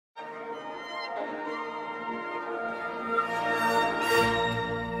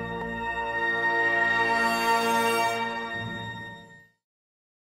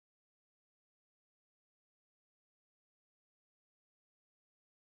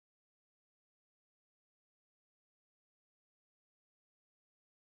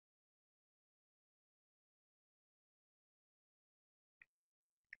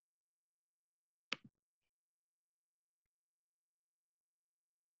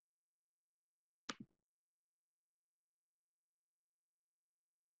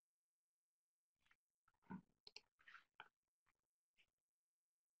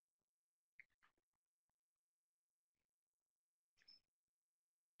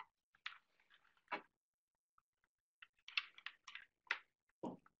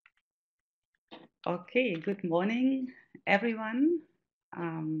Okay, good morning, everyone.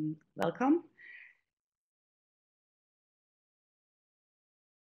 Welcome.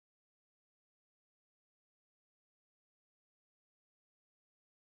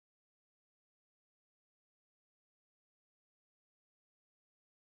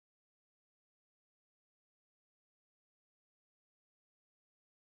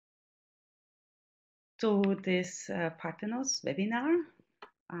 To this Parthenos webinar,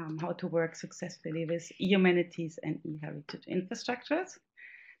 how to work successfully with eHumanities and eHeritage infrastructures.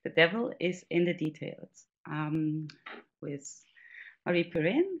 The devil is in the details. With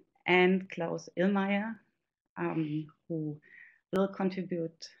Puren and Klaus Illmayer, who will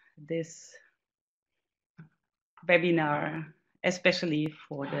contribute this webinar, especially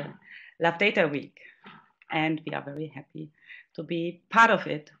for the Love Data Week. And we are very happy to be part of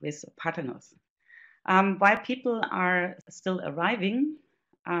it with Parthenos. While people are still arriving,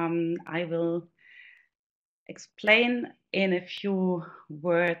 I will explain in a few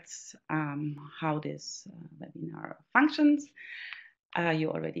words how this webinar functions.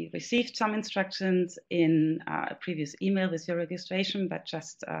 You already received some instructions in a previous email with your registration, but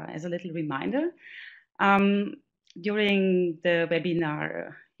just as a little reminder, during the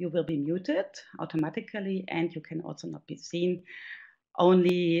webinar, you will be muted automatically, and you can also not be seen,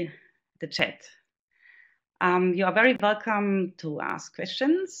 only the chat. You are very welcome to ask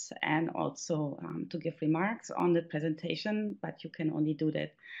questions and also to give remarks on the presentation, but you can only do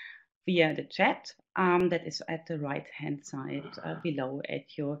that via the chat that is at the right-hand side below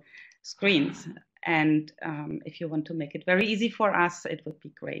at your screens. And if you want to make it very easy for us, it would be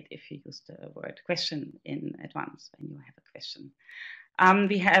great if you use the word question in advance when you have a question.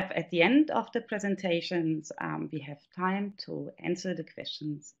 We have at the end of the presentations, we have time to answer the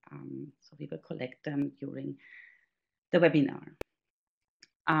questions. So we will collect them during the webinar.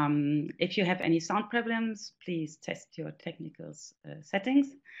 If you have any sound problems, please test your technical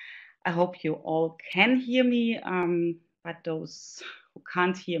settings. I hope you all can hear me, but those who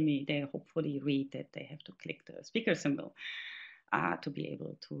can't hear me, they hopefully read that they have to click the speaker symbol to be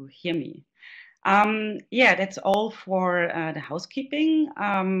able to hear me. Yeah, that's all for the housekeeping.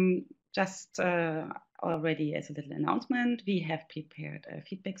 Just already as a little announcement, we have prepared a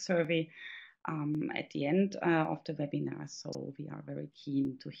feedback survey at the end of the webinar, so we are very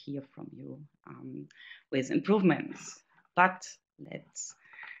keen to hear from you with improvements. But let's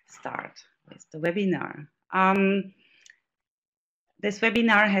start with the webinar. This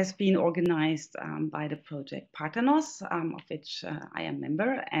webinar has been organized by the project Parthenos, of which I am a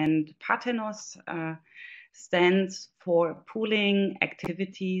member, and Parthenos stands for Pooling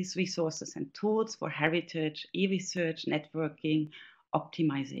Activities, Resources and Tools for Heritage, e-Research, Networking,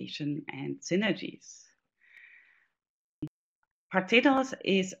 Optimization and Synergies. Parthenos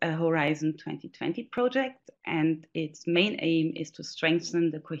is a Horizon 2020 project, and its main aim is to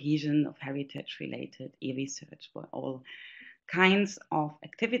strengthen the cohesion of heritage-related e-research for all kinds of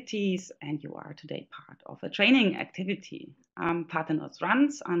activities, and you are today part of a training activity. Parthenos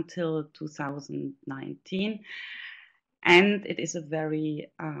runs until 2019, and it is a very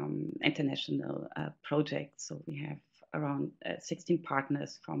international project. So we have around 16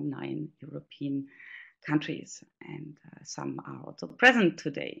 partners from 9 European countries, and some are also present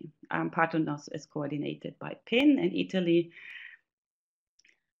today. Parthenos is coordinated by PIN in Italy.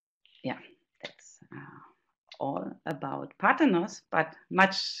 Yeah, that's all about Parthenos, but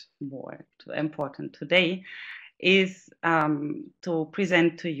much more important today is to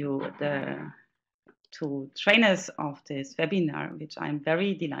present to you the two trainers of this webinar, which I'm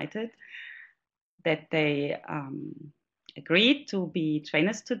very delighted that they agreed to be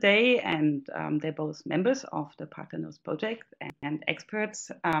trainers today, and they're both members of the Parthenos project and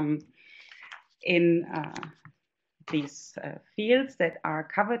experts in these fields that are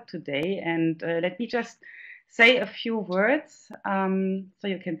covered today. And let me just say a few words so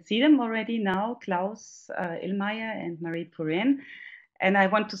you can see them already now, Klaus Illmayer and Puren. And I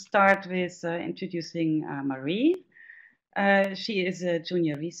want to start with introducing Marie. She is a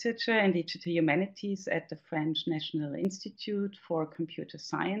junior researcher in digital humanities at the French National Institute for Computer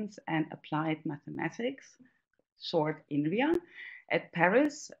Science and Applied Mathematics, short Inria, at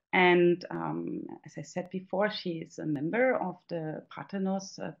Paris. And as I said before, she is a member of the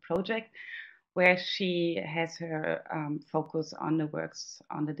Parthenos project, where she has her focus on the works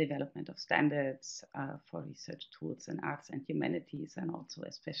on the development of standards for research tools in arts and humanities, and also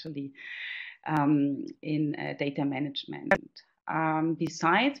especially in data management.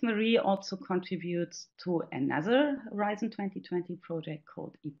 Besides, Marie also contributes to another Horizon 2020 project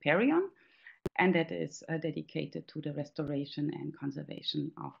called eHeritage, and that is dedicated to the restoration and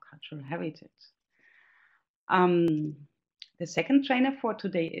conservation of cultural heritage. The second trainer for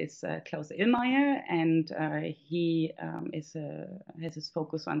today is Klaus Illmayer, and he has his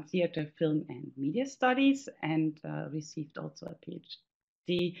focus on theater, film, and media studies, and received also a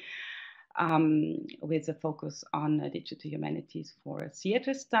PhD with a focus on digital humanities for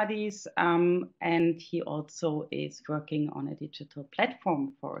theater studies. And he also is working on a digital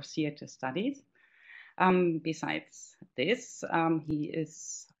platform for theater studies. Besides this, he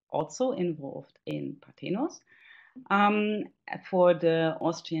is also involved in PARTHENOS, for the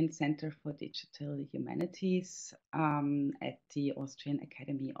Austrian Center for Digital Humanities at the Austrian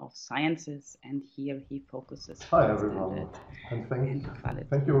Academy of Sciences, and here he focuses Hi on everyone, and quality,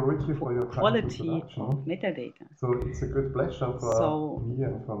 thank you Ulrike for your quality introduction. of metadata. So it's a good pleasure for me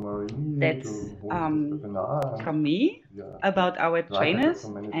and for Marie to hold this webinar. From me about our trainers,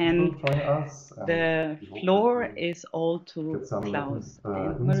 and the floor is all to Klaus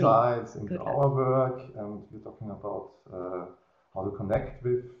and Marie. Insights into our work, and we're talking about how to connect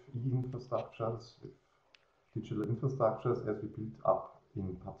with e-infrastructures, with digital infrastructures as we build up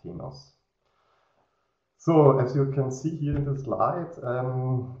in PARTHENOS. So as you can see here in the slide,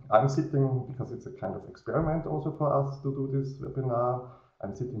 I'm sitting, because it's a kind of experiment also for us to do this webinar,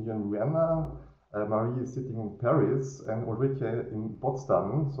 I'm sitting here in Vienna, Marie is sitting in Paris, and Ulrike in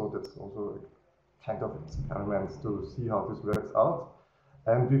Potsdam, so that's also a kind of experiment to see how this works out.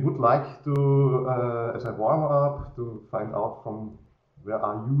 And we would like to, as a warm-up, to find out from where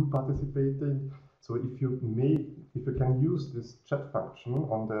are you participating. So if you can use this chat function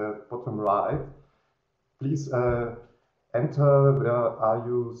on the bottom right, please enter where are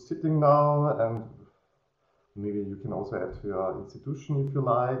you sitting now, and maybe you can also add your institution if you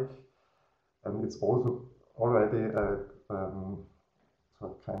like. And it's also already a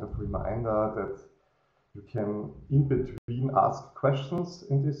kind of reminder that you can in between ask questions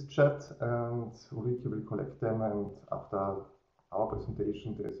in this chat, and Ulrike will collect them, and after our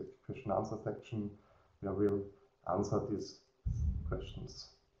presentation there's a question answer section where we'll answer these questions.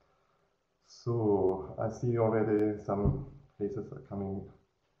 So I see already some places are coming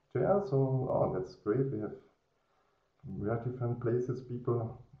there, so oh, that's great. We have very different places,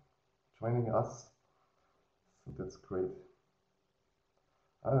 people joining us, so that's great.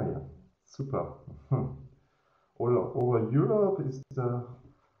 Ah yeah, super. All over Europe is there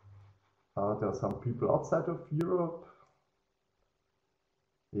are some people outside of Europe.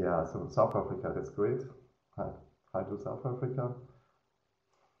 Yeah, so South Africa, that's great. Hi to South Africa.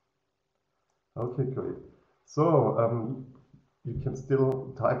 Okay, great. So you can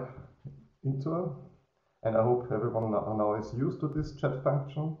still type into, and I hope everyone now is used to this chat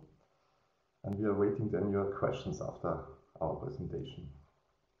function, and we are waiting then your questions after our presentation.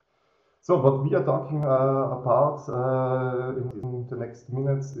 So what we are talking about in the next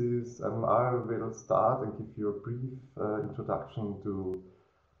minutes is I will start and give you a brief introduction to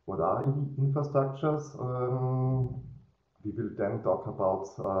what are e-infrastructures. We will then talk about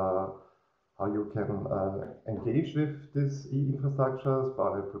how you can engage with these e-infrastructures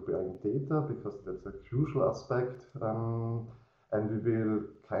by preparing data, because that's a crucial aspect. And we will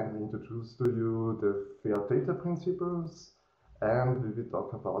kindly introduce to you the fair data principles, and we will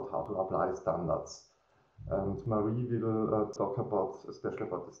talk about how to apply standards. And Marie will talk especially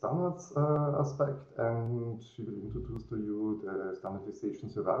about the standards aspect, and she will introduce to you the standardization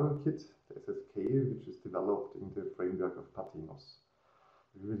survival kit, the SSK, which is developed in the framework of PARTHENOS.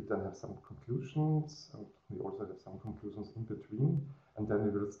 We will then have some conclusions, and we also have some conclusions in between, and then we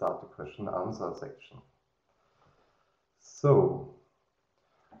will start the question and answer section. So,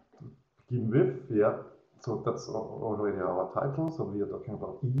 to begin with, yeah, so that's already our title. So we are talking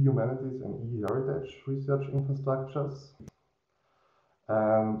about e-Humanities and eHeritage research infrastructures.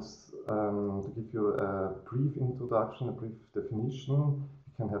 And to give you a brief introduction, a brief definition,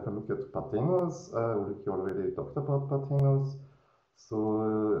 you can have a look at PARTHENOS. Ulrike already talked about PARTHENOS. So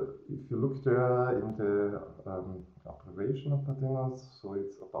if you look there in the abbreviation of PARTHENOS, so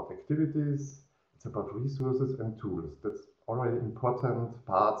it's about activities, it's about resources and tools. That's already important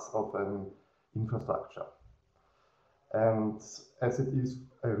parts of an infrastructure. And as it is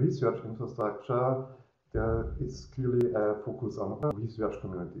a research infrastructure, there is clearly a focus on research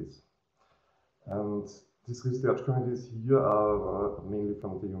communities. And these research communities here are mainly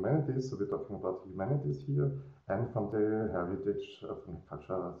from the humanities, so we're talking about humanities here, and from the heritage, from the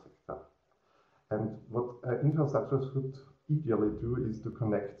cultural sector. And what infrastructure should ideally do is to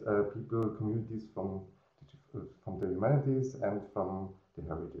connect people, communities from the humanities and from the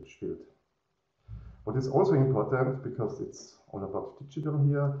heritage field. What is also important, because it's all about digital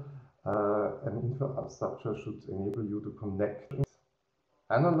here, an infrastructure should enable you to connect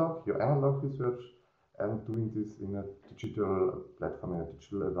your analog research and doing this in a digital platform, in a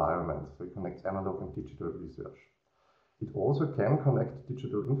digital environment. So it connects analog and digital research. It also can connect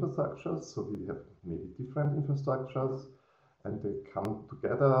digital infrastructures, so we have maybe different infrastructures, and they come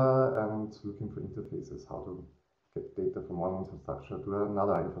together and looking for interfaces, how to get data from one infrastructure to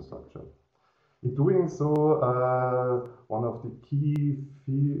another infrastructure. In doing so, one of the key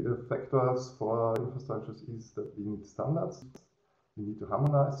factors for infrastructures is that we need standards, we need to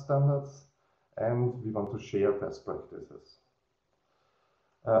harmonize standards, and we want to share best practices.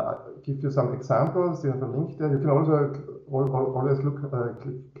 I'll give you some examples. You have a link there. You can also always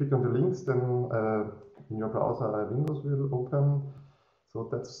click on the links, then in your browser Windows will open. So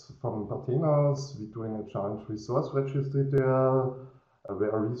that's from PARTHENOS. We're doing a joint resource registry there,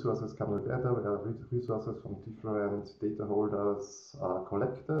 where resources come together, where resources from different data holders are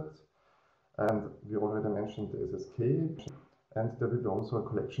collected. And we already mentioned the SSK, and there will be also a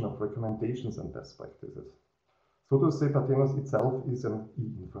collection of recommendations and best practices. So to say, PARTHENOS itself is an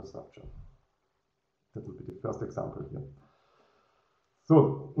e-infrastructure. That would be the first example here.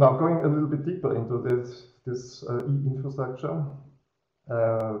 So now going a little bit deeper into this e-infrastructure,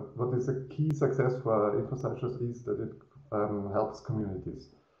 what is a key success for infrastructures is that it helps communities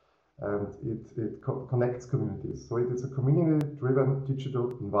and it connects communities. So it is a community-driven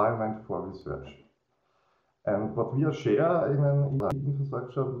digital environment for research. And what we share in an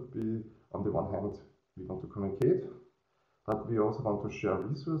e-infrastructure would be, on the one hand, we want to communicate, but we also want to share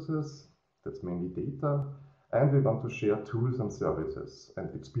resources, that's mainly data, and we want to share tools and services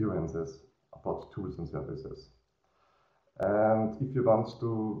and experiences about tools and services. And if you want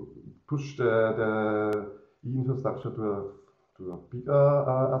to push the e-infrastructure to a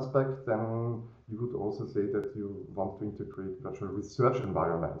bigger aspect, then you would also say that you want to integrate virtual research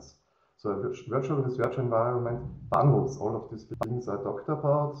environments. So a virtual research environment bundles all of these things I talked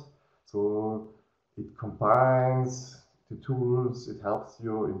about. So it combines the tools, it helps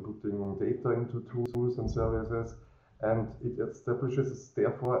you in putting data into tools and services, and it establishes,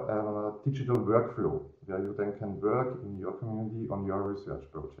 therefore, a digital workflow where you then can work in your community on your research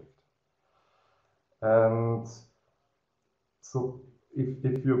project. And so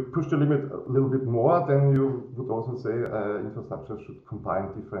if you push the limit a little bit more, then you would also say infrastructure should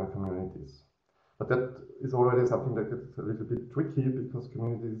combine different communities. But that is already something that gets a little bit tricky because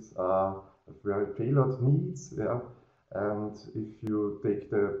communities have very tailored needs. Yeah? And if you take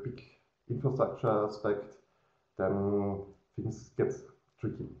the big infrastructure aspect, then things get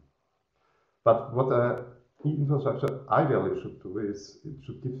tricky. But what e-infrastructure ideally should do is it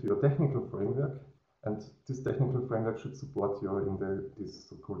should give you a technical framework, and this technical framework should support you in this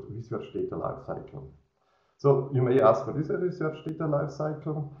so-called research data lifecycle. So you may ask, what is a research data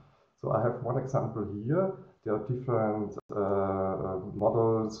lifecycle? So I have one example here. There are different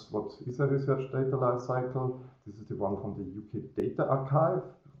models. What is a research data lifecycle? This is the one from the UK Data Archive,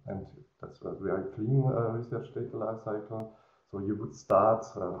 and that's a very clean research data lifecycle. So you would start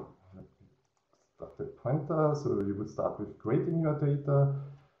the pointer. So you would start with creating your data.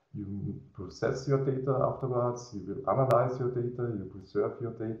 You process your data afterwards. You will analyze your data. You preserve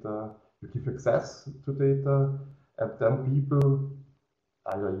your data. You give access to data, and then people,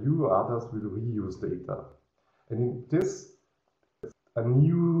 either you or others, will reuse data. And in this, a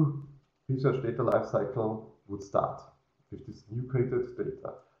new research data lifecycle would start with this new created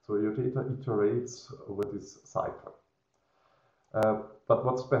data. So your data iterates over this cycle. But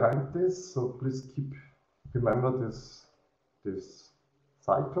what's behind this? So please remember this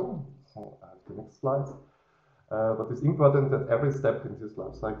cycle. So I have the next slide. But it's important that every step in this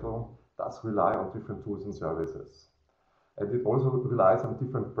life cycle does rely on different tools and services. And it also relies on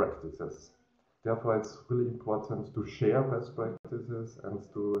different practices. Therefore, it's really important to share best practices and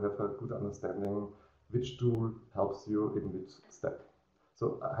to have a good understanding which tool helps you in which step.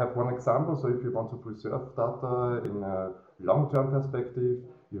 So I have one example. So if you want to preserve data in a long-term perspective,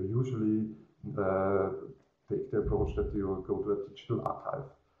 you usually take the approach that you go to a digital archive.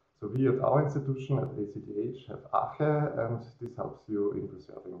 So we at our institution at ACDH have Arche, and this helps you in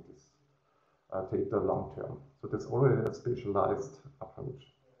preserving this data long-term. So that's already a specialized approach.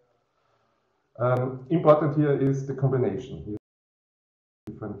 Important here is the combination. You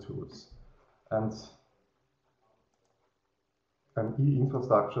have different tools. And an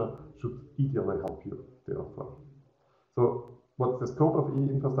e-infrastructure should ideally help you, therefore. So what the scope of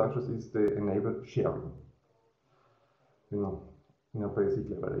e-infrastructures is, they enable sharing in a basic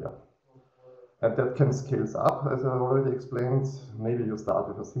level, yeah. And that can scale up, as I already explained. Maybe you start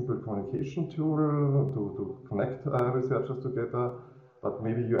with a simple communication tool to connect researchers together, but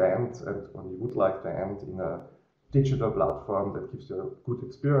maybe you end, or you would like to end in a digital platform that gives you good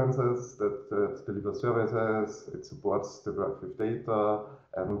experiences, that delivers services, it supports the work with data,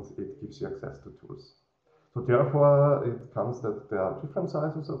 and it gives you access to tools. So therefore, it comes that there are different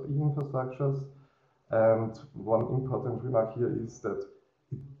sizes of e-infrastructures, and one important remark here is that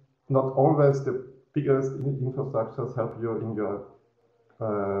not always the biggest infrastructures help you in your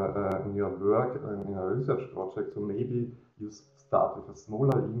work and in a research project. So maybe you start with a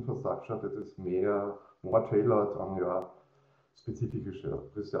smaller infrastructure that is more tailored on your specific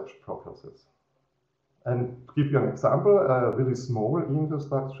research purposes. And to give you an example, a really small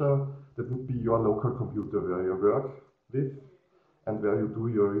infrastructure that would be your local computer where you work with and where you do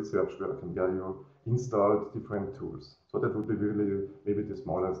your research work and where you install different tools. So that would be really maybe the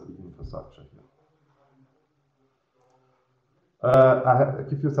smallest infrastructure here. I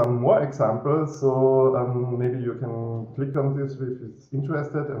give you some more examples, so maybe you can click on this if it's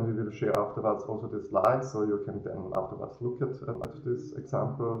interested, and we will share afterwards also the slides, so you can then afterwards look at these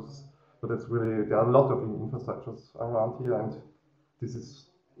examples. So that's really, there are a lot of infrastructures around here, and this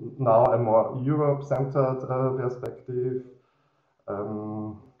is now a more Europe-centered perspective.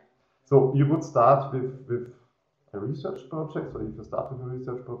 So you would start with a research project. So if you start with a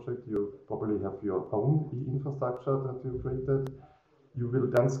research project, you probably have your own e-infrastructure that you created. You will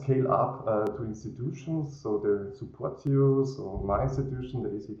then scale up to institutions, so they support you. So my institution, the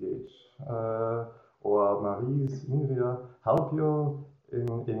ACDH, or Marie's, Inria, help you in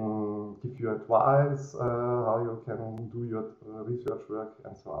give you advice how you can do your research work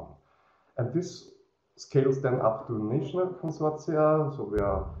and so on. And this scales then up to national consortia, so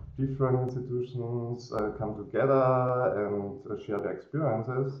where different institutions come together and share their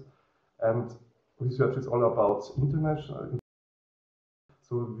experiences. And research is all about international,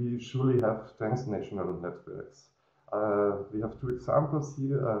 so we surely have transnational networks. We have two examples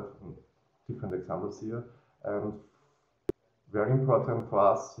here, different examples here, and very important for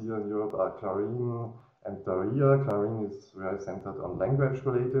us here in Europe are Clarin and Daria. Clarin is very centered on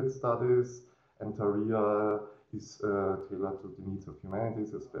language-related studies, and Daria is tailored to the needs of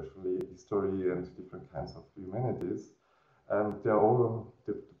humanities, especially history and different kinds of humanities. And they're all,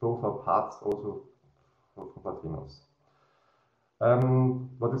 both are parts also of PARTHENOS.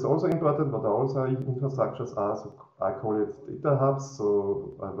 What is also important, what also infrastructures are, so I call it data hubs.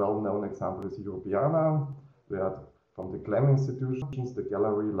 So a well-known example is Europeana, where from the GLAM institutions, the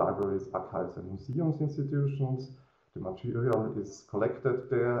gallery, libraries, archives, and museums institutions, the material is collected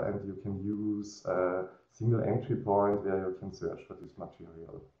there, and you can use a single entry point where you can search for this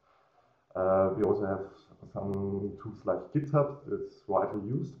material. We also have some tools like GitHub that's widely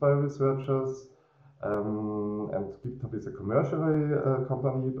used by researchers. And GitHub is a commercial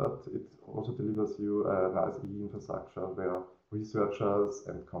company, but it also delivers you a nice e-infrastructure where researchers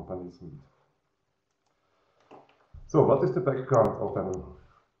and companies meet. So what is the background of an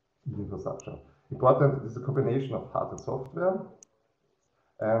e-infrastructure? Important is a combination of hard and software,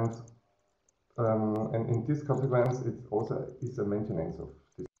 and in this consequence, it also is a maintenance of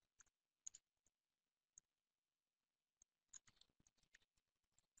this.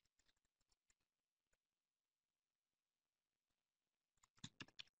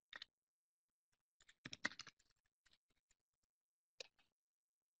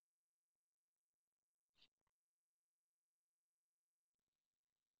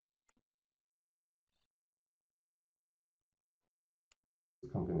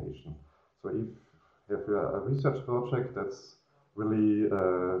 Combination. So if you have a research project that's really,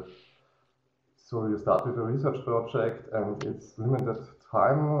 so you start with a research project and it's limited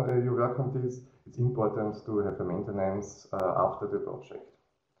time you work on this, it's important to have a maintenance after the project.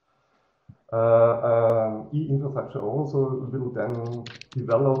 E-infrastructure also will then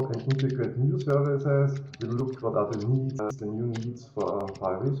develop and integrate new services, will look what are the needs, the new needs for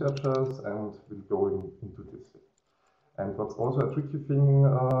researchers, and will go into this. And what's also a tricky thing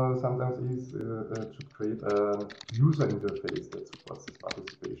sometimes is to create a user interface that supports this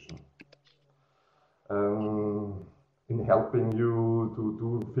participation. In helping you to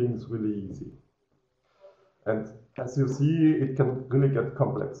do things really easy. And as you see, it can really get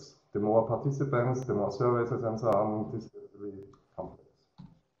complex. The more participants, the more services and so on, this is really complex.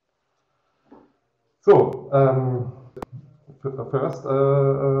 So, first,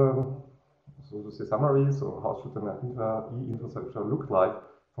 so to say summary, so how should an e-infrastructure look like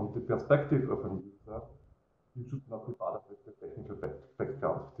from the perspective of an user? You should not be bothered with the technical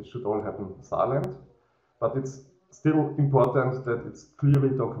background. This should all happen silent, but it's still important that it's clearly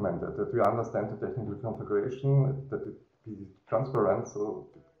documented, that you understand the technical configuration, that it be transparent, so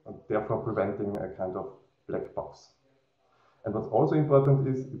therefore preventing a kind of black box. And what's also important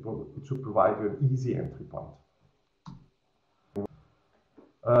is it should provide you an easy entry point.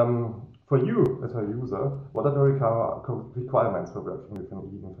 For you as a user, what are the requirements for working with an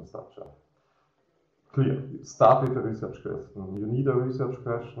e-infrastructure? Clear, start with a research question. You need a research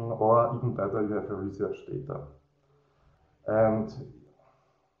question, or even better, you have a research data. And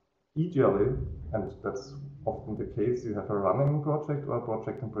ideally, and that's often the case, you have a running project or a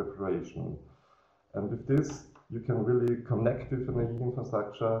project in preparation. And with this, you can really connect with an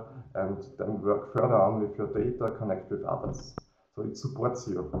e-infrastructure and then work further on with your data, connect with others. So it supports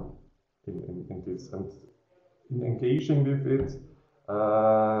you in this. And in engaging with it,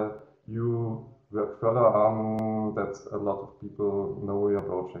 you work further on that a lot of people know your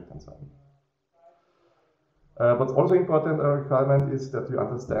project and so on. What's also important, a requirement, is that you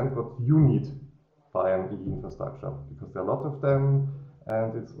understand what you need by an e-infrastructure, because there are a lot of them,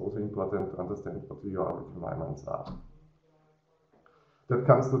 and it's also important to understand what your requirements are. That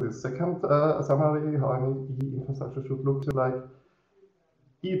comes to the second summary, how an e-infrastructure should look like.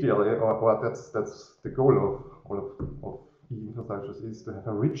 Ideally, or that's the goal of all of e-infrastructures, is to have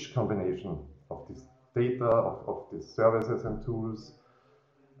a rich combination of this data, of these services and tools,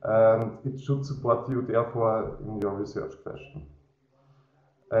 and it should support you, therefore, in your research question.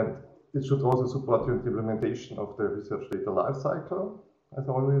 And it should also support you in the implementation of the research data lifecycle, as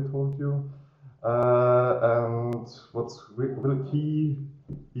I already told you. And what's really key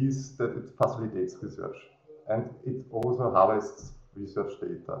is that it facilitates research, and it also harvests research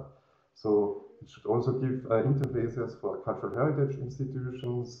data. So it should also give interfaces for cultural heritage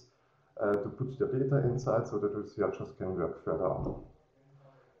institutions to put their data inside so that researchers can work further on.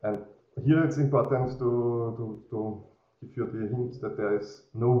 And here it's important to give you the hint that there is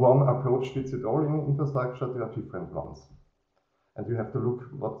no one approach fits it all in infrastructure, there are different ones. And you have to look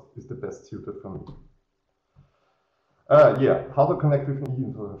what is the best suited for me. Yeah, how to connect with an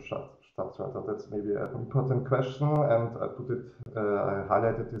e-infrastructure. That's maybe an important question, and I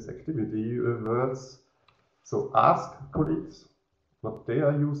highlighted this activity words. So ask colleagues what they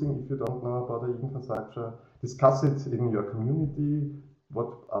are using if you don't know about the infrastructure. Discuss it in your community.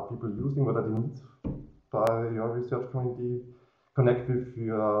 What are people using? What are the needs by your research community? Connect with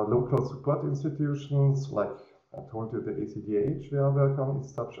your local support institutions, like I told you the ACDH we are working on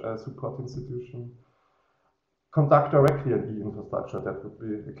is such a support institution. Conduct directly an e-infrastructure, that would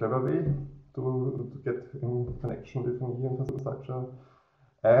be a clever way to get in connection with an e-infrastructure.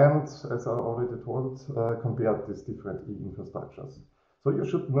 And as I already told, compare these different e-infrastructures. So you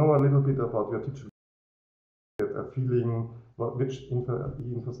should know a little bit about your digital, get a feeling which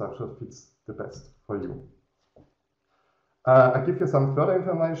e-infrastructure fits the best for you. I give you some further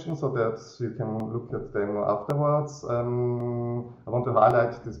information so that you can look at them afterwards. I want to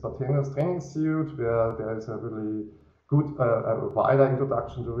highlight this PARTHENOS training suite, where there is a really good, wider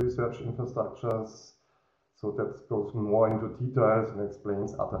introduction to research infrastructures. So that goes more into details and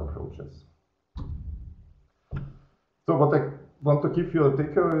explains other approaches. So what I want to give you a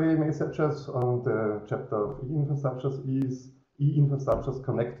takeaway messages on the chapter of e-infrastructures is e-infrastructures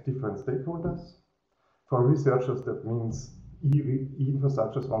connect different stakeholders. For researchers, that means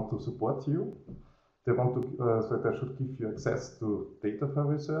e-infrastructures want to support you. They want to, so they should give you access to data for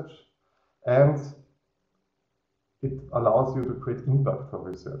research, and it allows you to create impact for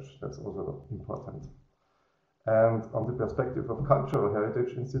research. That's also important. And on the perspective of cultural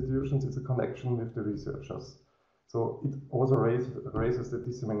heritage institutions, it's a connection with the researchers. So it also raises the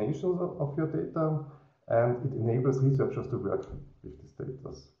dissemination of your data, and it enables researchers to work with these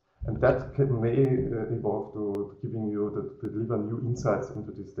data. And that may evolve to giving you, to deliver new insights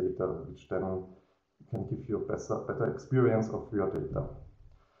into this data, which then can give you a better experience of your data.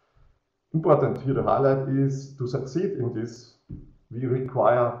 Important here to highlight is, to succeed in this, we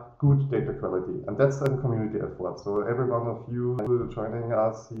require good data quality, and that's a community effort. So every one of you joining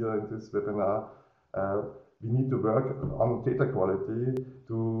us here in this webinar, we need to work on data quality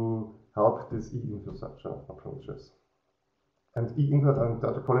to help these e-infrastructure approaches. And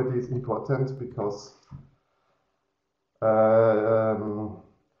data quality is important because,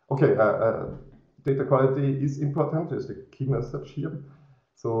 data quality is important, is the key message here.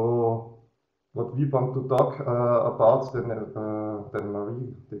 So what we want to talk about, then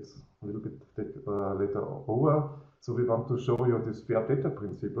Marie takes a little bit later over. So we want to show you these fair data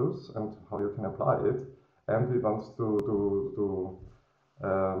principles and how you can apply it. And we want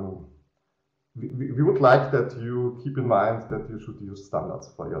we would like that you keep in mind that you should use standards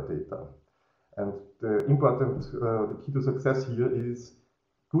for your data. And the key to success here is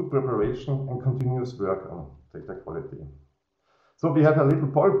good preparation and continuous work on data quality. So we have a little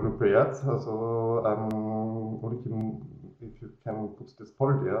poll prepared. So Ulrike, if you can put this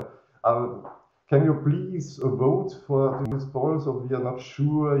poll there. Can you please vote for this poll? So we are not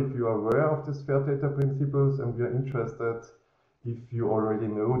sure if you are aware of these fair data principles, and we are interested if you already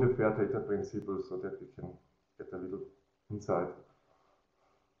know the fair data principles so that we can get a little insight.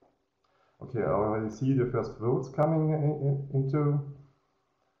 Okay, I already see the first votes coming into.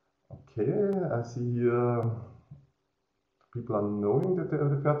 Okay, I see here people are knowing the fair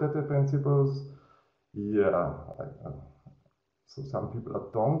data principles. Yeah, so some people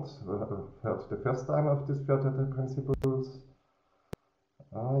don't heard the first time of these fair data principles.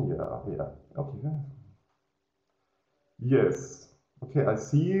 Yeah, okay. Yes, okay, I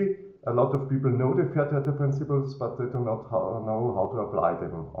see a lot of people know the fair data principles, but they do not know how to apply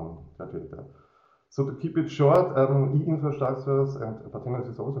them on their data. So to keep it short, e-infrastructures, and PARTHENOS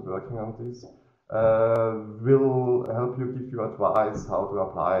is also working on this, will help you, give you advice how to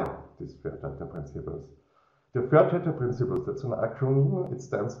apply these fair data principles. The fair data principles, that's an acronym. It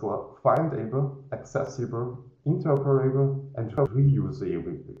stands for findable, accessible, interoperable, and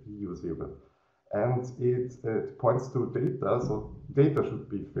reusable. And it points to data, so data should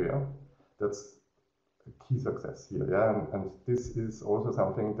be fair. That's a key success here, yeah. And this is also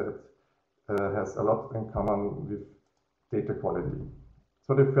something that has a lot in common with data quality.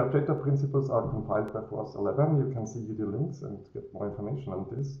 So the fair data principles are compiled by Force 11. You can see the links and get more information on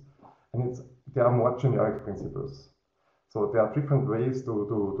this. And there are more generic principles. So there are different ways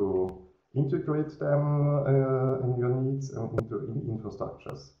to integrate them in your needs and into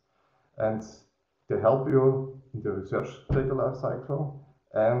infrastructures. And they help you in the research data lifecycle,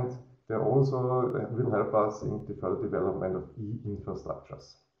 and they also will help us in the further development of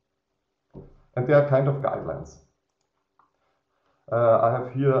e-infrastructures. And they are kind of guidelines. I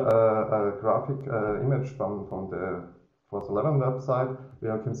have here a graphic image from the Force 11 website,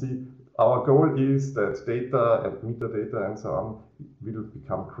 where you can see our goal is that data and metadata and so on will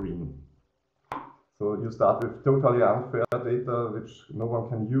become green. So you start with totally unfair data which no one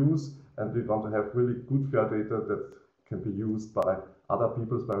can use, and we want to have really good fair data that can be used by other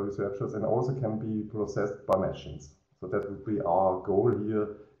people, by researchers, and also can be processed by machines. So that would be our goal here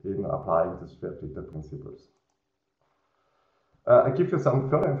in applying these fair data principles. I give you some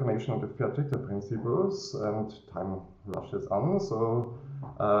further information on the fair data principles, and time rushes on. So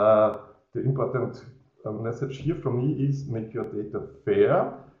the important message here from me is make your data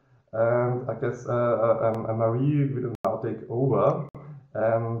fair. And I guess Marie will now take over.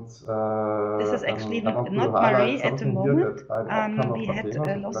 And this is actually not Marie at the moment. We had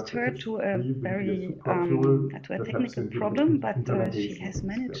lost her to a very to a technical problem, but she has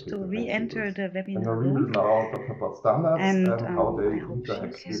managed to re-enter the webinar room. Marie will now talk about standards and how they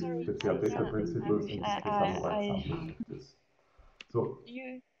interact with the fair data principles and some examples. So,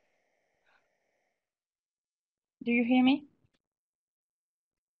 do you hear me?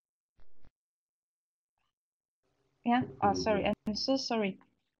 Yeah? Oh, sorry. I'm so sorry.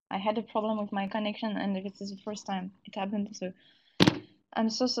 I had a problem with my connection, and this is the first time it happened, so I'm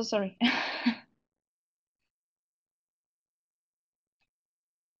so sorry.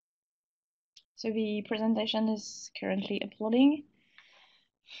 So the presentation is currently uploading.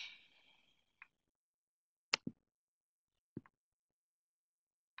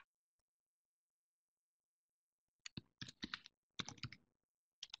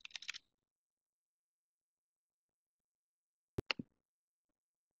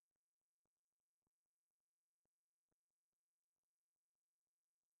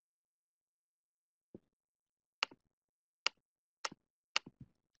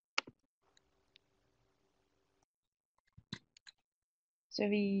 So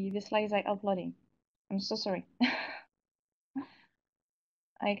the slides are uploading. I'm so sorry.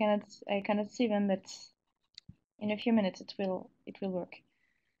 I cannot see them, but in a few minutes it will work.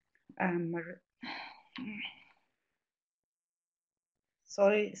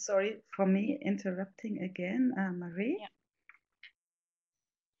 Sorry for me interrupting again, Marie. Yeah.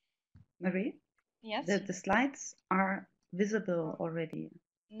 Marie? Yes. The slides are visible already.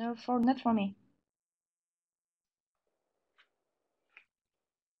 No, not for me.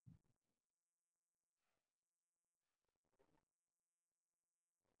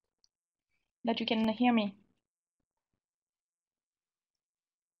 But you can hear me.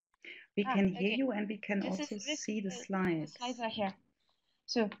 We can hear you, and we can also see the slides. The slides are here.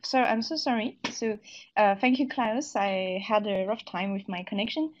 So I'm so sorry. So thank you, Klaus. I had a rough time with my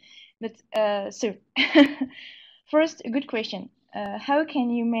connection, but so first, a good question. How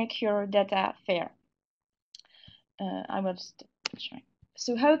can you make your data fair? I was trying.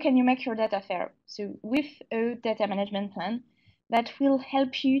 So how can you make your data fair? So with a data management plan that will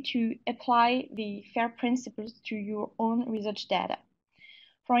help you to apply the FAIR principles to your own research data.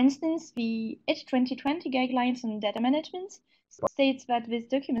 For instance, the H2020 guidelines on data management states that this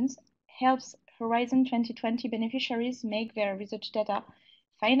document helps Horizon 2020 beneficiaries make their research data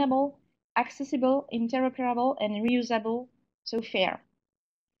findable, accessible, interoperable, and reusable, so fair.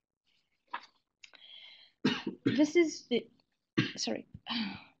 This is the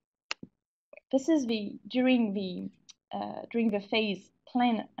during the phase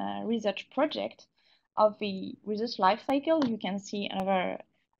plan research project of the research life cycle. You can see another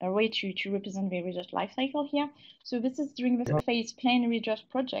way to represent the research life cycle here. So this is during the phase plan research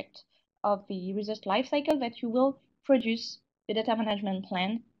project of the research life cycle that you will produce the data management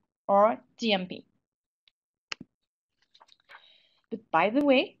plan, or DMP. But by the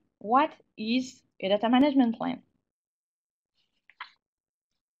way, what is a data management plan?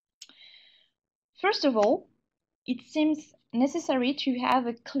 First of all, it seems necessary to have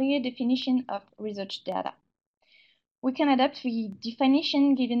a clear definition of research data. We can adapt the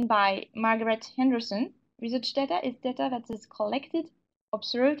definition given by Margaret Henderson. Research data is data that is collected,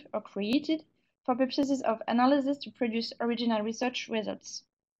 observed, or created for purposes of analysis to produce original research results.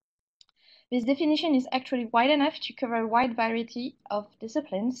 This definition is actually wide enough to cover a wide variety of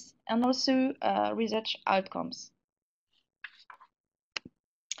disciplines and also research outcomes.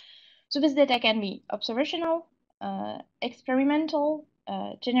 So this data can be observational, experimental,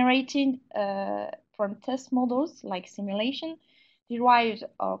 generated from test models like simulation, derived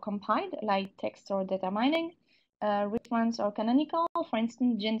or compiled like text or data mining, reference or canonical, for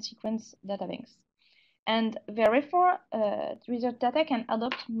instance, gene sequence databanks. And therefore, research data can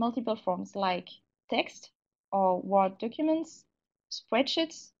adopt multiple forms like text or Word documents,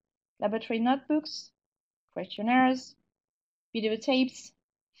 spreadsheets, laboratory notebooks, questionnaires, videotapes,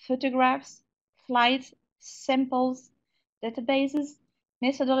 photographs, slides, samples, databases,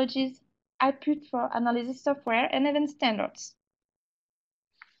 methodologies, output for analysis software, and even standards.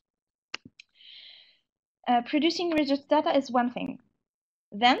 Producing research data is one thing.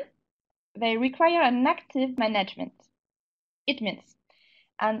 Then, they require an active management. It means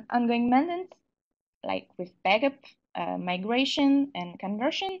an ongoing maintenance, like with backup, migration, and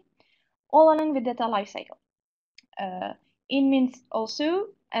conversion, all along the data lifecycle. It means also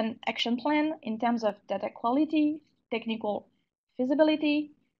an action plan in terms of data quality, technical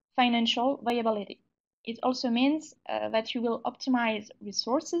feasibility, financial viability. It also means that you will optimize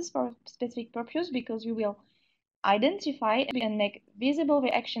resources for a specific purpose because you will identify and make visible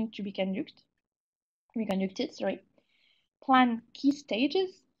the action to be conducted, plan key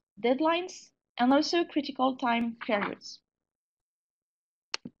stages, deadlines, and also critical time periods.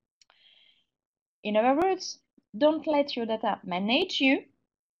 In other words, don't let your data manage you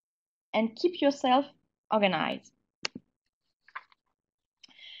and keep yourself organized.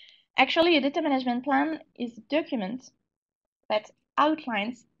 Actually, a data management plan is a document that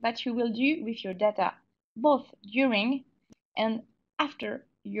outlines what you will do with your data, both during and after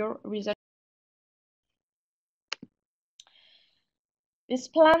your research. This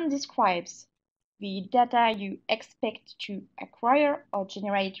plan describes the data you expect to acquire or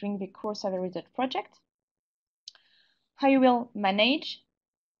generate during the course of a research project, how you will manage,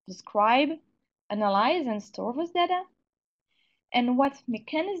 describe, analyze, and store those data, and what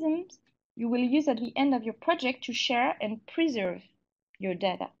mechanisms you will use at the end of your project to share and preserve your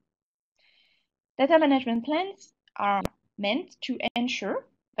data. Data management plans are meant to ensure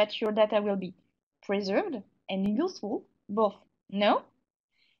that your data will be preserved and useful both now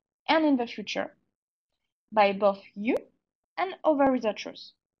and in the future by both you and other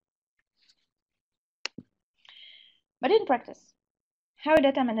researchers. But in practice, how a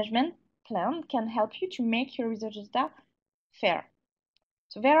data management plan can help you to make your research data fair.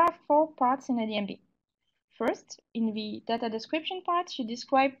 So there are 4 parts in a DMP. First, in the data description part, you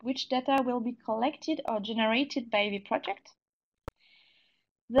describe which data will be collected or generated by the project.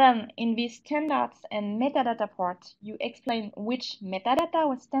 Then, in the standards and metadata part, you explain which metadata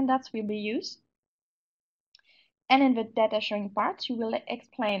or standards will be used. And in the data sharing part, you will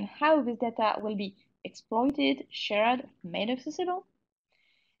explain how this data will be exploited, shared, made accessible.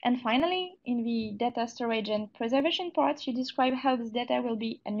 And finally, in the data storage and preservation part, you describe how this data will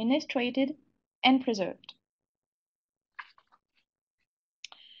be administrated and preserved.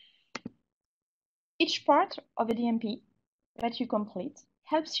 Each part of a DMP that you complete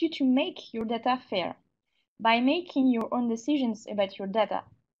helps you to make your data fair by making your own decisions about your data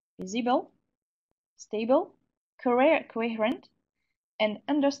visible, stable, coherent, and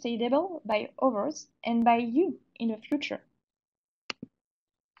understandable by others and by you in the future.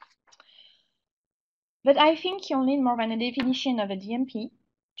 But I think you'll need more than a definition of a DMP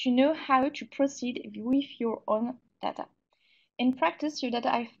to know how to proceed with your own data. In practice, your data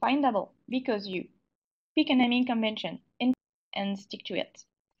are findable because you pick a naming convention and stick to it.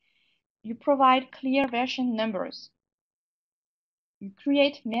 You provide clear version numbers. You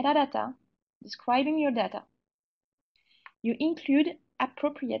create metadata describing your data. You include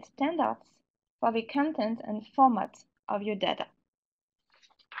appropriate standards for the content and format of your data.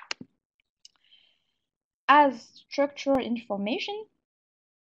 As structured information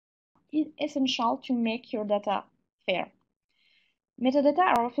is essential to make your data fair. Metadata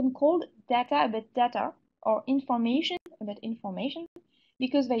are often called data about data or information about information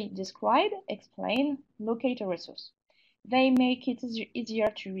because they describe, explain, locate a resource. They make it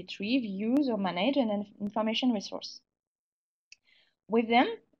easier to retrieve, use, or manage an information resource. With them,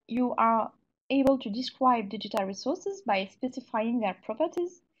 you are able to describe digital resources by specifying their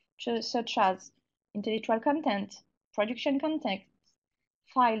properties, such as intellectual content, production context,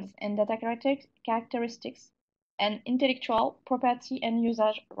 files and data characteristics, and intellectual property and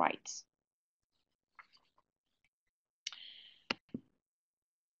usage rights.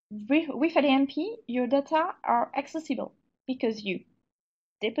 With ADMP, your data are accessible because you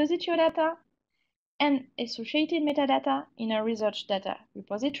deposit your data and associated metadata in a research data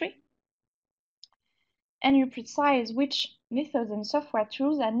repository, and you precise which methods and software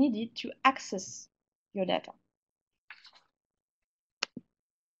tools are needed to access your data.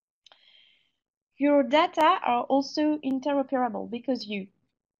 Your data are also interoperable because you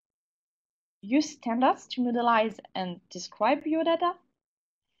use standards to modelize and describe your data,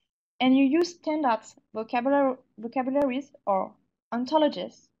 and you use standards vocabularies or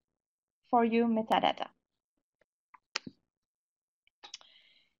ontologies for your metadata.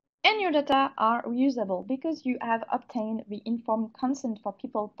 And your data are reusable because you have obtained the informed consent for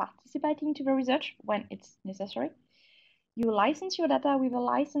people participating to the research when it's necessary. You license your data with a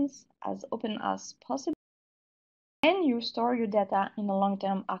license as open as possible, and you store your data in a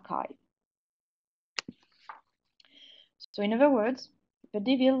long-term archive. So in other words, the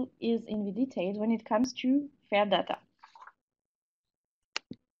devil is in the details when it comes to fair data.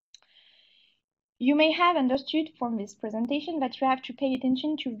 You may have understood from this presentation that you have to pay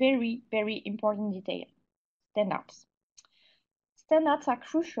attention to very, very important detail: standards. Standards are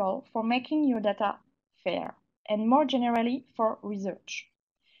crucial for making your data fair, and more generally for research.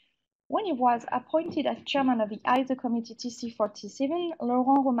 When he was appointed as chairman of the ISO Committee TC47,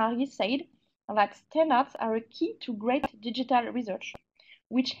 Laurent Romary said that standards are a key to great digital research,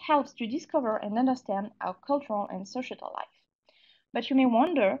 which helps to discover and understand our cultural and societal life. But you may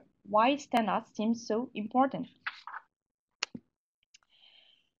wonder why standards seem so important.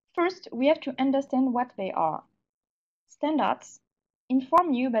 First, we have to understand what they are. Standards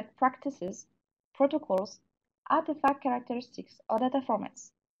inform you about practices, protocols, artifact characteristics, or data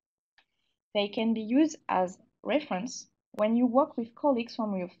formats. They can be used as reference when you work with colleagues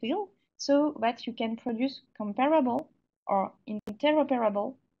from your field so that you can produce comparable or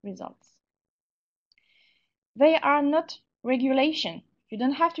interoperable results. They are not regulation. You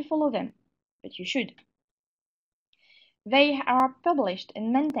don't have to follow them, but you should. They are published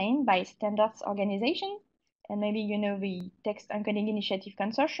and maintained by standards organization, and maybe you know the Text Encoding Initiative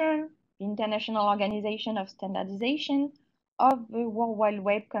Consortium, the International Organization of Standardization, or the World Wide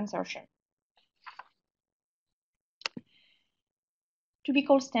Web Consortium. To be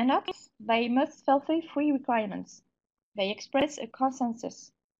called standards, they must fulfill three requirements. They express a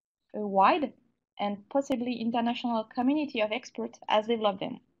consensus. A wide and possibly international community of experts has developed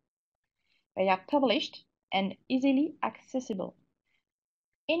them. They are published and easily accessible.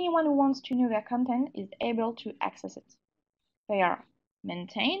 Anyone who wants to know their content is able to access it. They are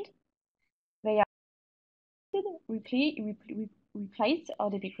maintained. They are replaced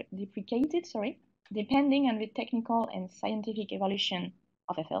or deprecated, depending on the technical and scientific evolution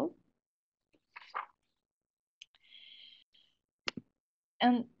of a field.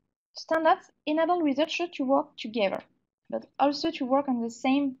 And standards enable researchers to work together, but also to work on the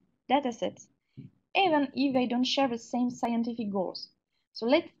same datasets, even if they don't share the same scientific goals. So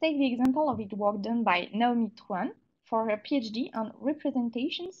let's take the example of the work done by Naomi Puren for her PhD on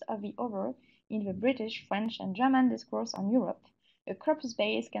representations of the other in the British, French, and German discourse on Europe, a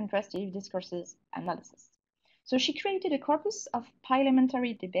corpus-based contrastive discourses analysis. So she created a corpus of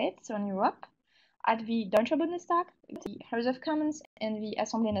parliamentary debates on Europe at the Deutsche Bundestag, the House of Commons, and the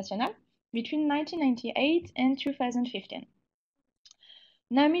Assemblée Nationale between 1998 and 2015.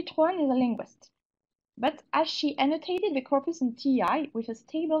 Naomi Puren is a linguist, but as she annotated the corpus in TI with a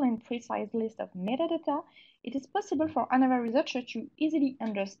stable and precise list of metadata, it is possible for another researcher to easily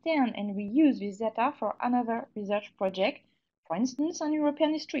understand and reuse this data for another research project, for instance on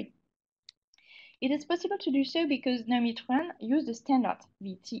European history. It is possible to do so because Naomi Puren used the standard,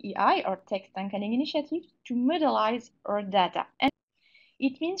 the TEI, or Text Encoding Initiative, to modelize her data. And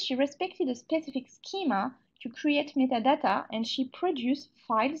it means she respected a specific schema to create metadata, and she produced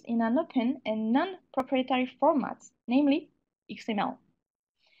files in an open and non-proprietary format, namely XML.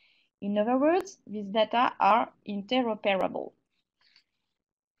 In other words, these data are interoperable.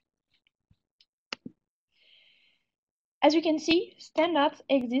 As you can see, standards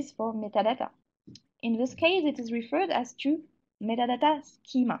exist for metadata. In this case, it is referred as to metadata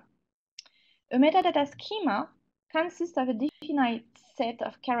schema. A metadata schema consists of a definite set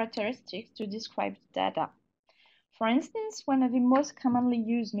of characteristics to describe data. For instance, one of the most commonly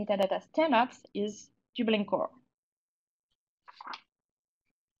used metadata standards is Dublin Core.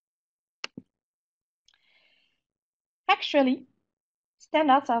 Actually,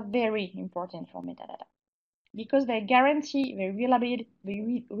 standards are very important for metadata because they guarantee the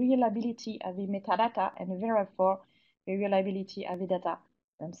reliability of the metadata and therefore the reliability of the data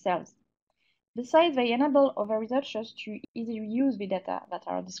themselves. Besides, they enable other researchers to easily use the data that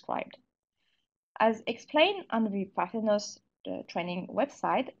are described. As explained on the PARTHENOS training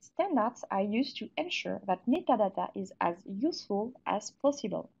website, standards are used to ensure that metadata is as useful as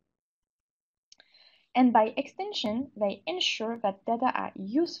possible. And by extension, they ensure that data are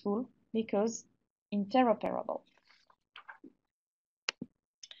useful because interoperable.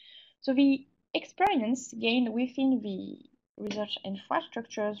 So the experience gained within the research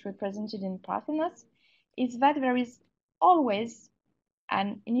infrastructures represented in PARTHENOS is that there is always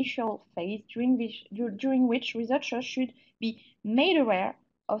an initial phase during which researchers should be made aware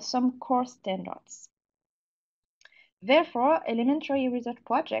of some core standards. Therefore, elementary research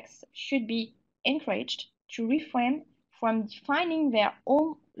projects should be encouraged to refrain from defining their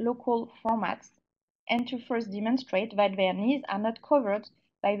own local formats and to first demonstrate that their needs are not covered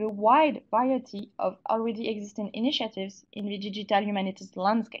by the wide variety of already existing initiatives in the digital humanities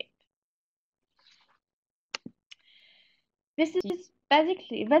landscape. This is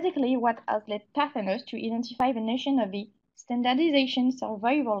basically what has led PARTHENOS to identify the notion of the Standardization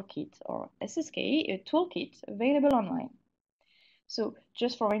Survival Kit, or SSK, a toolkit available online. So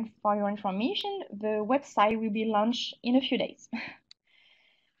just for your information, the website will be launched in a few days.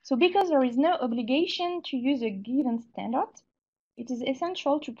 So because there is no obligation to use a given standard, it is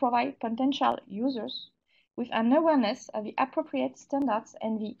essential to provide potential users with an awareness of the appropriate standards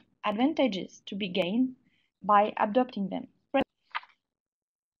and the advantages to be gained by adopting them.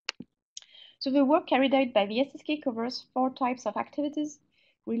 So the work carried out by the SSK covers 4 types of activities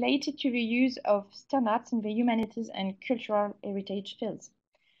related to the use of standards in the humanities and cultural heritage fields.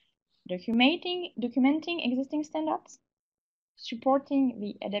 Documenting existing standards, supporting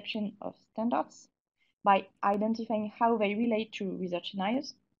the adoption of standards by identifying how they relate to research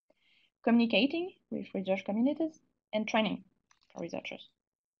scenarios, communicating with research communities, and training for researchers.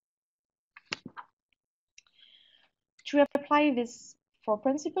 To apply these 4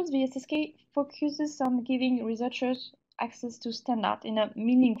 principles, the SSK focuses on giving researchers access to standards in a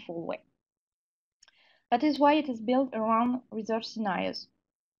meaningful way. That is why it is built around research scenarios.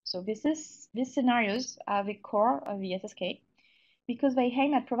 So these scenarios are the core of the SSK because they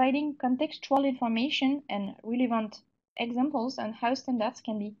aim at providing contextual information and relevant examples on how standards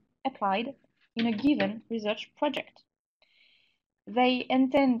can be applied in a given research project. They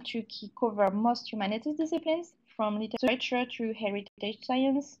intend to cover most humanities disciplines, from literature to heritage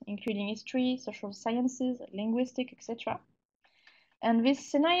science, including history, social sciences, linguistics, etc. And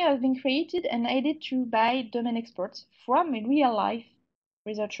this scenario has been created and added to by domain experts from real-life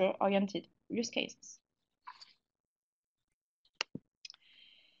researcher-oriented use cases.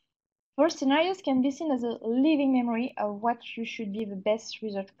 Those scenarios can be seen as a living memory of what should be the best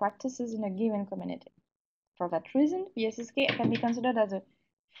research practices in a given community. For that reason, the SSK can be considered as a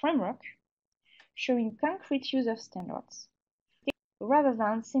framework showing concrete use of standards, rather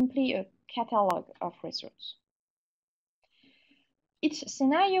than simply a catalog of resources. Each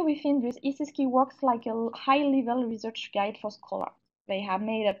scenario within this SSK works like a high-level research guide for scholars. They are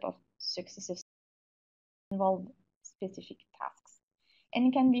made up of successive involved specific tasks,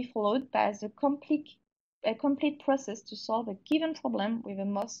 and can be followed by a complete process to solve a given problem with the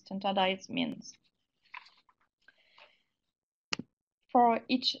most standardized means. For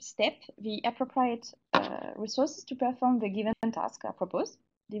each step, the appropriate resources to perform the given task are proposed,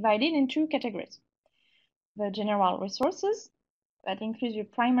 divided in 2 categories. The general resources, that includes the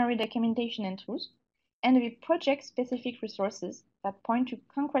primary documentation and tools, and the project-specific resources that point to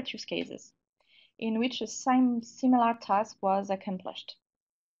concrete use cases, in which a similar task was accomplished.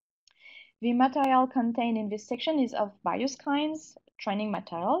 The material contained in this section is of various kinds: training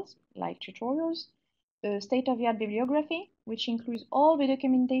materials like tutorials, a state-of-the-art bibliography, which includes all the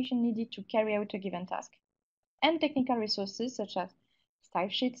documentation needed to carry out a given task, and technical resources such as style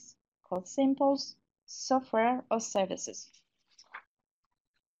sheets, code samples, software, or services.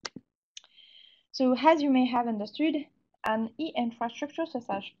 So as you may have understood, an e-infrastructure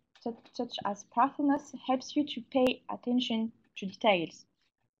such as Parthenos helps you to pay attention to details,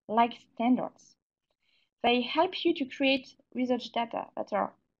 like standards. They help you to create research data that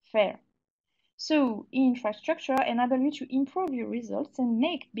are fair. So e-infrastructure enables you to improve your results and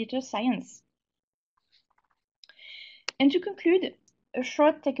make better science. And to conclude, a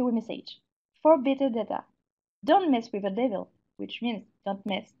short takeaway message. For better data, don't mess with the devil, which means don't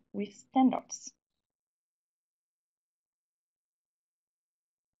mess with standards.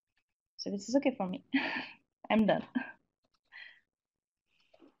 So this is okay for me. I'm done.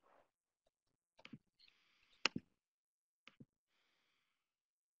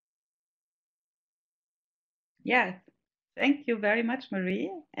 Yeah, thank you very much,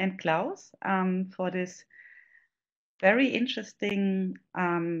 Marie and Klaus, for this very interesting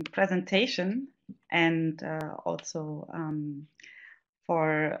presentation, and also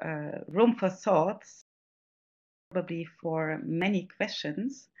for room for thoughts, probably for many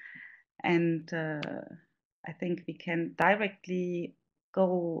questions. And I think we can directly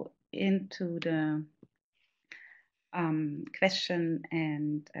go into the question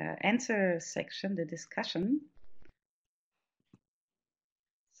and answer section, the discussion.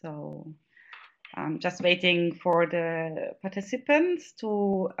 So I'm just waiting for the participants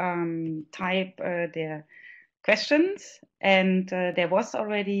to type their questions. And there was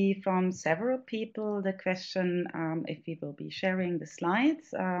already from several people the question if we will be sharing the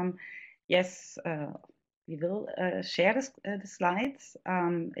slides. Yes, we will share the slides.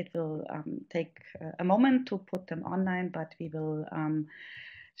 It will take a moment to put them online, but we will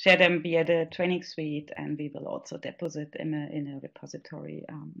share them via the training suite, and we will also deposit in a repository,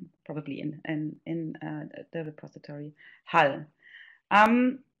 probably in the repository HAL.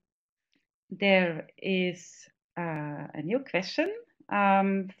 There is a new question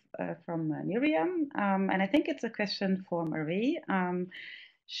from Miriam, and I think it's a question for Marie.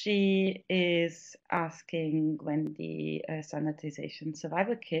 She is asking when the standardization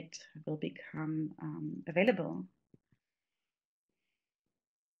survival kit will become available.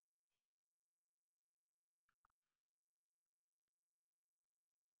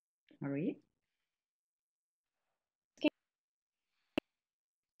 Marie?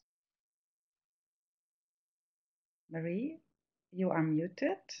 Marie, you are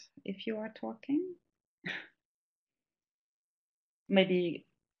muted if you are talking. Maybe.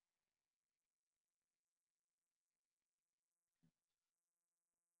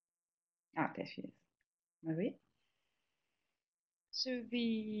 Ah, there she is. Marie? So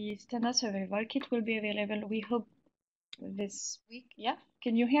the standard survival kit will be available, we hope, this week. Yeah,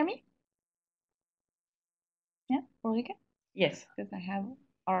 can you hear me? Yeah, Ulrike? Yes. Because I have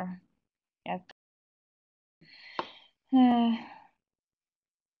our, yeah.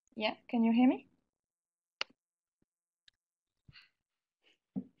 Yeah, can you hear me?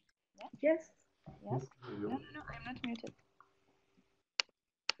 Yes. Yeah. No, I'm not muted.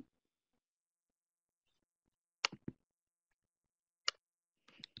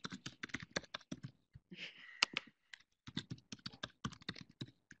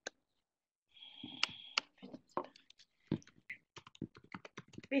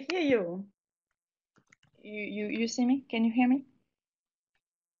 We hear you. You see me? Can you hear me?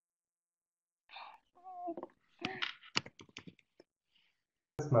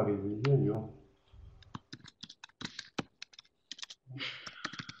 Yes, Marie, we hear you.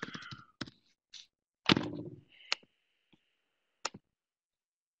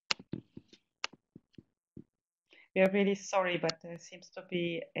 We are really sorry, but there seems to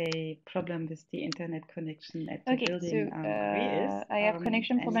be a problem with the internet connection at the building. So Marie is. I have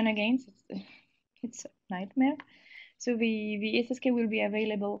connection problem again. It's a nightmare. So the SSK will be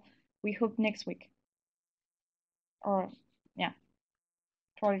available, we hope, next week. Or yeah,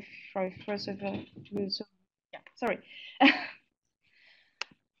 probably first of all. So yeah, sorry.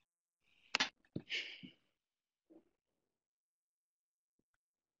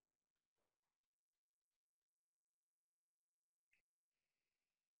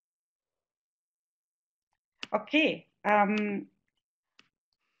 Okay.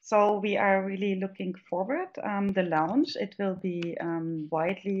 So we are really looking forward. The launch, it will be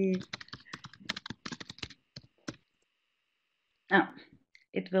widely.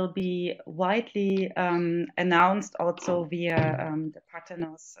 It will be widely announced also via the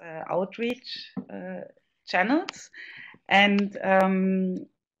Parthenos outreach channels. And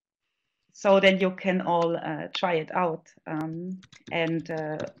so then you can all try it out and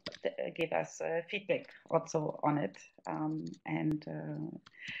give us feedback also on it.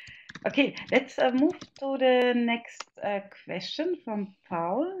 Okay, let's move to the next question from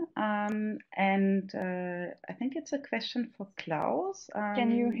Paul. I think it's a question for Klaus.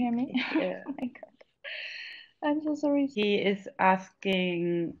 Can you hear me? Oh my God. I'm so sorry. He is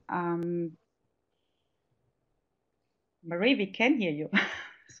asking, Marie, we can hear you.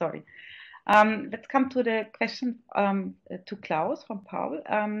 Sorry. Let's come to the question to Klaus from Paul.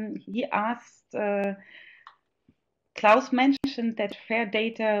 He asked, Klaus mentioned that fair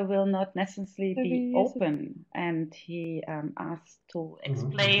data will not necessarily be open, and he asked to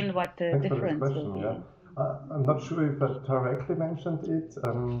explain what the difference will be. Yeah. I'm not sure if I directly mentioned it.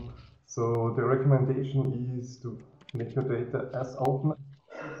 So the recommendation is to make your data as open as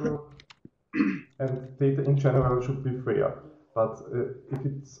possible, and data in general should be fair. But if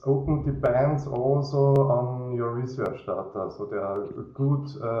it's open, depends also on your research data. So there are good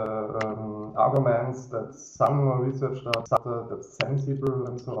arguments that some research data that's sensible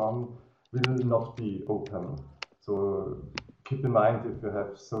and so on will not be open. So keep in mind, if you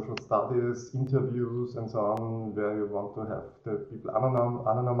have social studies, interviews and so on, where you want to have the people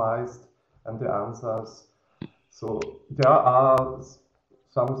anonymized and the answers. So there are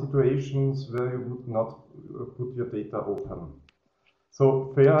some situations where you would not put your data open.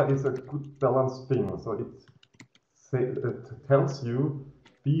 So fair is a good balanced thing. So it tells you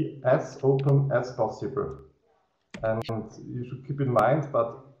be as open as possible, and you should keep in mind.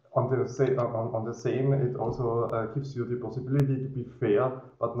 But on the same, it also gives you the possibility to be fair,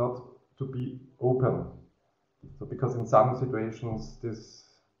 but not to be open. So because in some situations this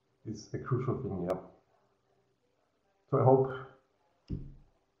is a crucial thing. Yeah. So I hope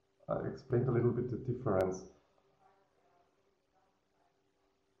I explained a little bit the difference.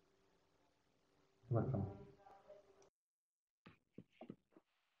 Welcome.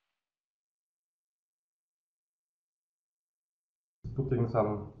 Putting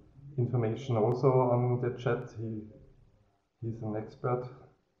some information also on the chat. He's an expert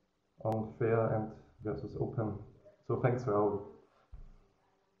on fair and versus open. So thanks, Raoul.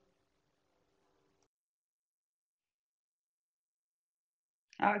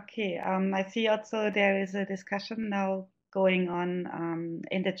 Okay, I see also there is a discussion now going on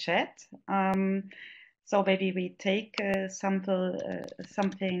in the chat. So maybe we take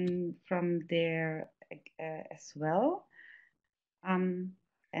something from there as well. And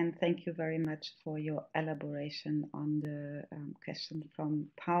thank you very much for your elaboration on the question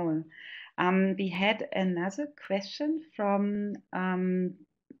from Paul. We had another question from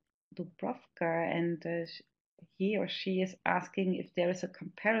Dubrovka, and he or she is asking if there is a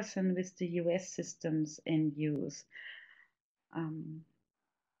comparison with the US systems in use.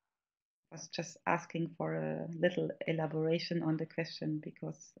 Was just asking for a little elaboration on the question,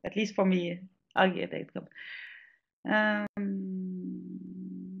 because at least for me, I'll get it.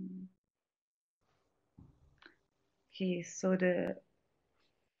 Okay, so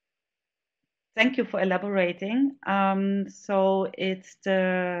thank you for elaborating. So it's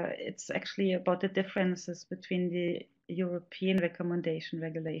actually about the differences between the European recommendation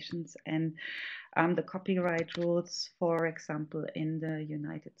regulations and the copyright rules, for example, in the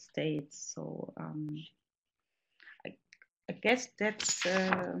United States. So I guess that's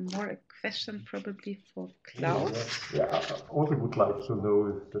more a question probably for Klaus. Yeah, I also would like to know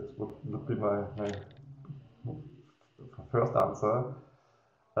if that would be my first answer.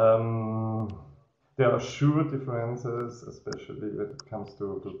 There are sure differences, especially when it comes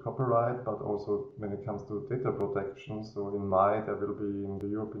to copyright, but also when it comes to data protection. So in May, there will be in the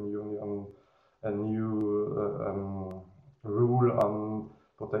European Union a new rule on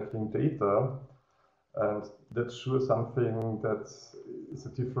protecting data. And that's sure something that is a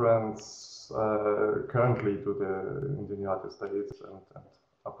difference currently in the United States and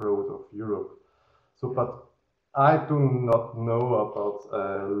abroad of Europe. So, but I do not know about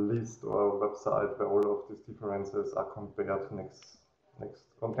a list or a website where all of these differences are compared next.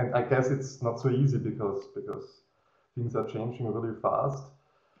 And I guess it's not so easy because things are changing really fast.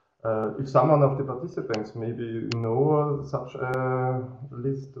 If someone of the participants maybe know such a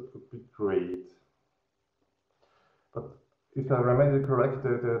list, that would be great. But if I remember correct,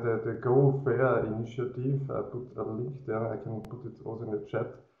 the Go Fair initiative, I put a link there, I can put it also in the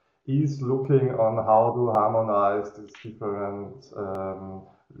chat, is looking on how to harmonize these different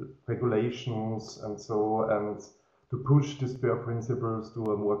regulations and to push these fair principles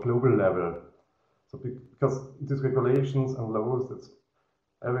to a more global level. So because these regulations and laws, that's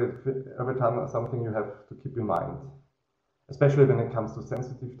every time something you have to keep in mind. especially when it comes to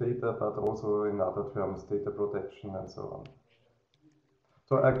sensitive data, but also in other terms, data protection and so on.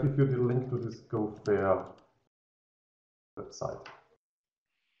 So I'll give you the link to this GoFair website.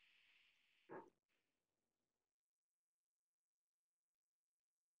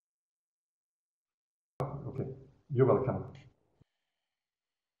 Okay, you're welcome.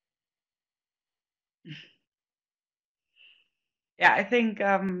 Yeah, I think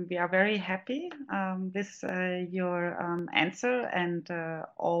we are very happy with your answer, and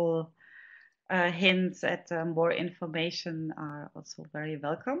all hints at more information are also very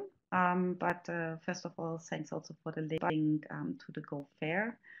welcome. But first of all, thanks also for the link to the Go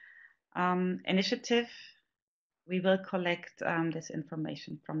Fair initiative. We will collect this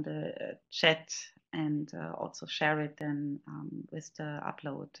information from the chat and also share it then with the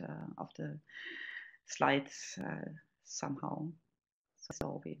upload of the slides somehow.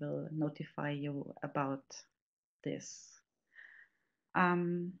 So we will notify you about this.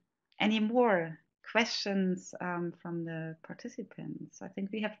 Any more questions from the participants? I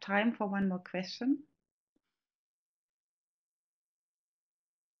think we have time for one more question.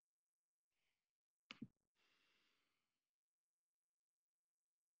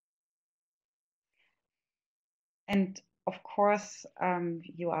 And of course,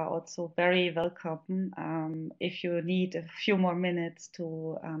 you are also very welcome if you need a few more minutes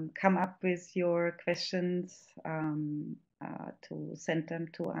to come up with your questions to send them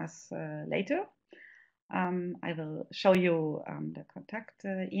to us later. I will show you the contact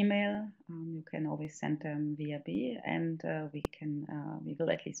email. You can always send them via B, and we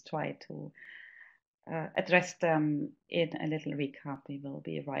will at least try to address them in a little recap. We will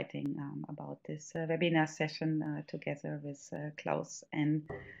be writing about this webinar session together with Klaus and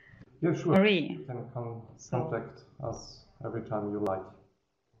Marie. You can contact us every time you like.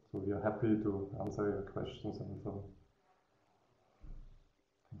 So we are happy to answer your questions and so.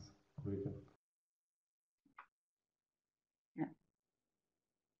 Thanks, Ulrike. Yeah.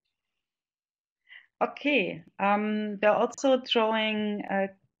 Okay. We're also drawing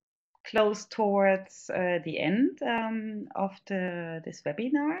close towards the end of this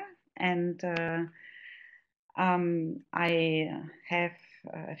webinar, and I have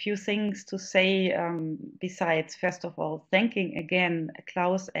a few things to say besides, first of all, thanking again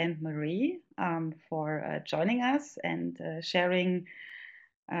Klaus and Marie for joining us and sharing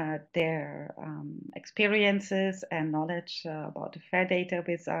their experiences and knowledge about the FAIR data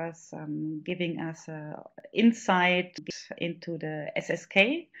with us, giving us insight into the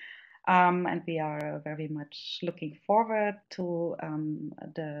SSK. And we are very much looking forward to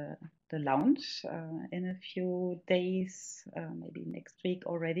the launch in a few days, maybe next week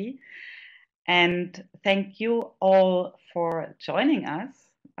already. And thank you all for joining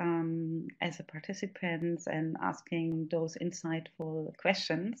us as a participants and asking those insightful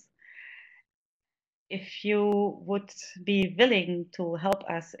questions. If you would be willing to help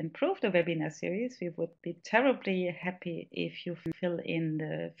us improve the webinar series, we would be terribly happy if you fill in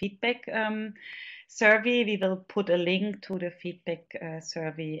the feedback survey. We will put a link to the feedback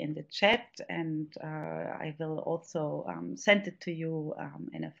survey in the chat, and I will also send it to you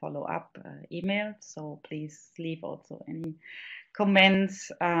in a follow-up email. So please leave also any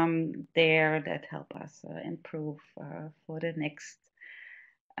comments there that help us improve for the next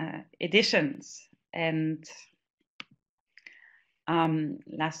editions. And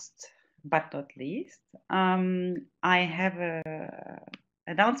last but not least, I have an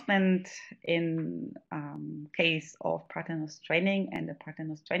announcement in case of PARTHENOS training and the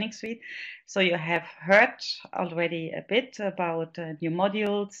PARTHENOS training suite. So you have heard already a bit about new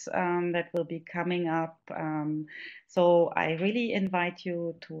modules that will be coming up. So I really invite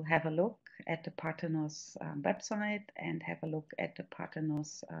you to have a look at the PARTHENOS website and have a look at the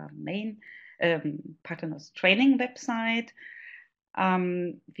PARTHENOS main PARTHENOS training website.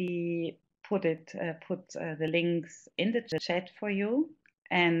 We put the links in the chat for you,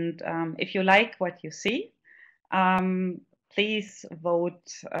 and if you like what you see, please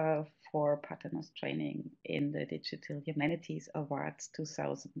vote for PARTHENOS training in the Digital Humanities Awards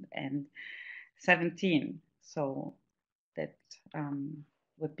 2017. So that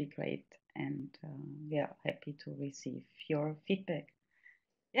would be great, and we are happy to receive your feedback.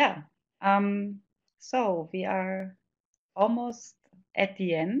 Yeah. So we are almost at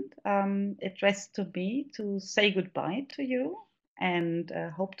the end. It rests to me to say goodbye to you, and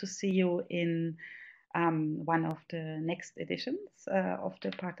hope to see you in one of the next editions of the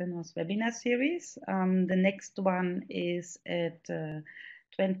PARTHENOS webinar series. The next one is at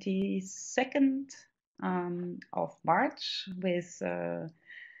 22nd of March with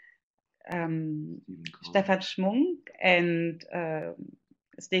Stefan Schmunk and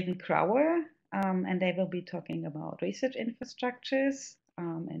Stephen Crowell, and they will be talking about research infrastructures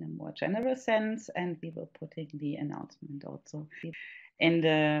in a more general sense, and we will put in the announcement also in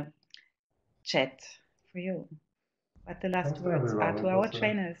the chat for you. But the last words are to our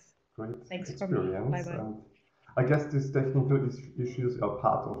trainers. Great Thanks experience. for me. Bye-bye. And I guess these technical issues are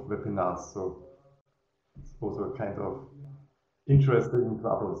part of webinars, so it's also kind of interesting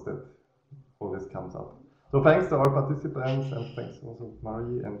troubles that always comes up. So thanks to all participants, and thanks also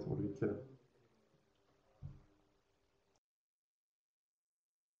Marie and Ulrike.